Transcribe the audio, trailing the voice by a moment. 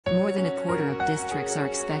More than a quarter of districts are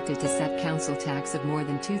expected to set council tax of more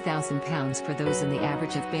than £2,000 for those in the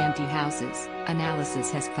average of bandy houses, analysis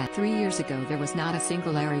has found. 3 years ago there was not a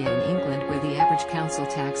single area in England where the average council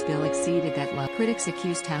tax bill exceeded that level. Critics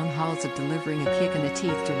accuse town halls of delivering a kick in the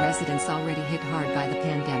teeth to residents already hit hard by the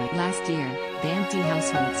pandemic. Last year, bandy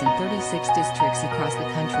households in 36 districts across the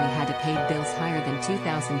country had to pay bills higher than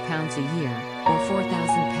 £2,000 a year, or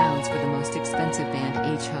 £4,000 for the most expensive Band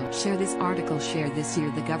H home. Share this article. Shared this year,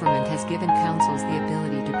 the government has given councils the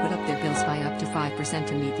ability to put up their bills by up to 5%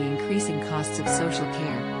 to meet the increasing costs of social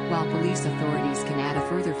care, while police authorities can add a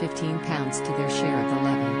further £15 to their share of the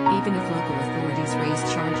levy. Even if local authorities raise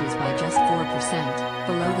charges by just 4%,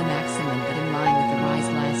 below the maximum but in line with the rise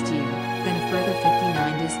last year, then a further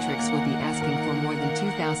 59 districts will be asking for more than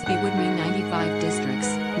 £2,000. It would mean 95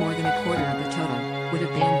 districts, more than a quarter of the total, would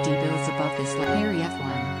have banned bills above this level. Harry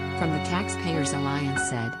F1, from the Taxpayers Alliance,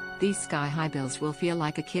 said, "These sky-high bills will feel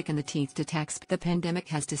like a kick in the teeth to tax." The pandemic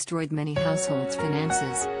has destroyed many households'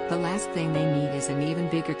 finances. The last thing they need is an even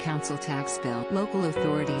bigger council tax bill. Local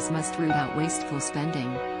authorities must root out wasteful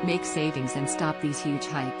spending, make savings and stop these huge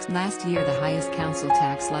hikes. Last year the highest council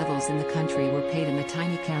tax levels in the country were paid in the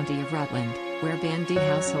tiny county of Rutland, where bandy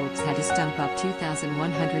households had to stump up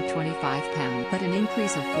 £2,125. But an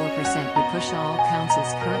increase of 4% would push all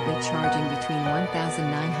councils currently charging between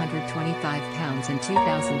 £1,925 and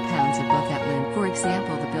 £2,000 above that limit. For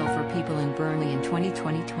example, the bill for people in Burnley in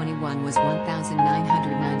 2020-21 was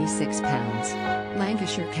 £1,996.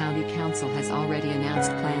 Lancashire County Council has already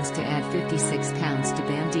announced plans to add £56 to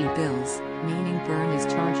bandy bills, meaning Burnley's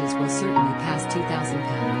charges will certainly pass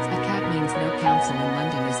 £2,000. A cap means no council in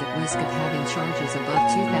London is at risk of having charges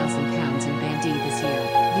above £2,000 in bandy this year,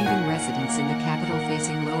 leaving residents in the capital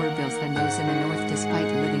facing lower bills than those in the north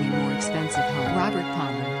despite living in more expensive homes. Robert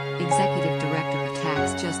Palmer, Executive Director of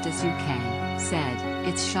Tax Justice UK, said,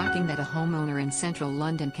 "It's shocking that a homeowner in central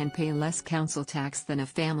London can pay less council tax than a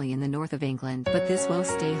family in the north of England. But this will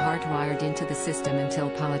stay hardwired into the system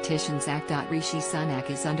until politicians act." Rishi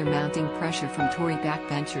Sunak is under mounting pressure from Tory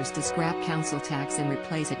backbenchers to scrap council tax and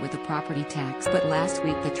replace it with a property tax. But last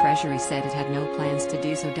week the Treasury said it had no plans to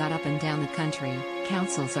do so. Up and down the country,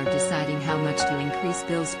 councils are deciding how much to increase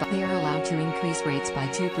bills by. They are allowed to increase rates by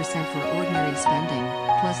 2% for ordinary spending,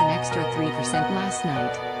 plus an extra 3% last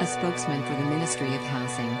night, a spokesman for the Ministry of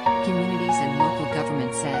Housing, Communities and Local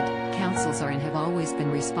Government said. Councils are and have always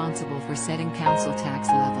been responsible for setting council tax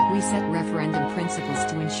level. "We set referendum principles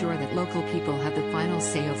to ensure that local people have the final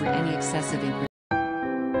say over any excessive increase."